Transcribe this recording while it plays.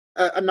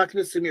I'm not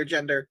going to assume your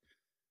gender.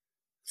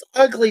 It's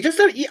ugly. Just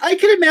so I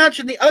can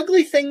imagine the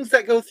ugly things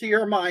that go through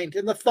your mind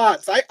and the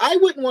thoughts. I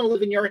wouldn't want to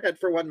live in your head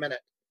for 1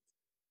 minute.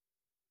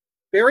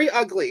 Very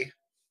ugly.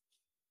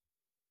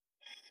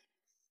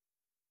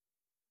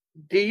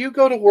 Do you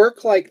go to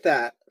work like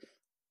that?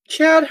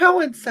 Chad, how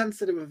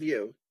insensitive of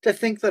you to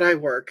think that I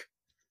work.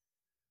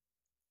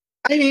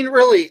 I mean,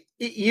 really,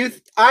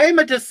 I am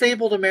a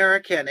disabled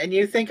American and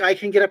you think I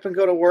can get up and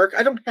go to work?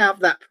 I don't have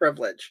that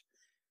privilege.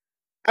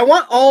 I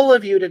want all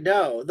of you to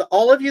know that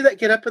all of you that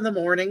get up in the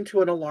morning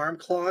to an alarm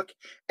clock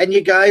and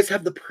you guys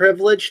have the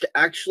privilege to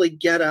actually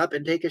get up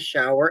and take a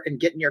shower and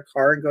get in your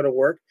car and go to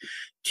work.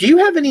 Do you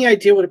have any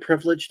idea what a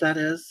privilege that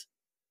is?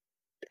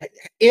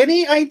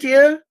 Any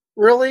idea,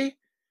 really?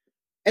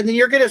 And then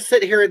you're going to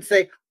sit here and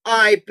say,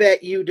 I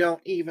bet you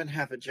don't even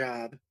have a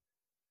job.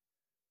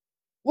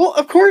 Well,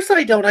 of course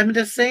I don't. I'm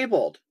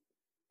disabled.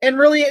 And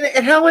really,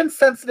 and how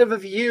insensitive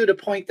of you to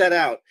point that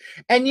out.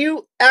 And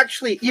you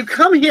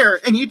come here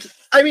and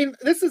I mean,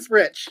 this is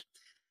rich.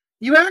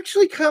 You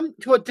actually come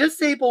to a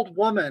disabled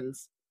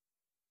woman's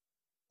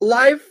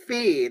live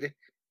feed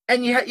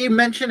and you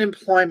mention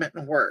employment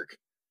and work.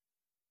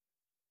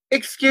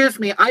 Excuse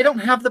me, I don't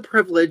have the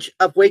privilege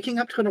of waking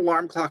up to an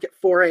alarm clock at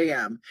 4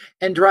 a.m.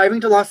 and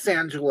driving to Los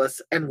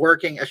Angeles and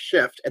working a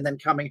shift and then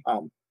coming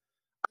home.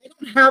 I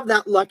don't have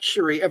that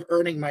luxury of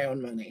earning my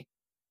own money.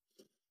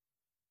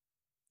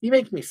 You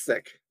make me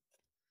sick.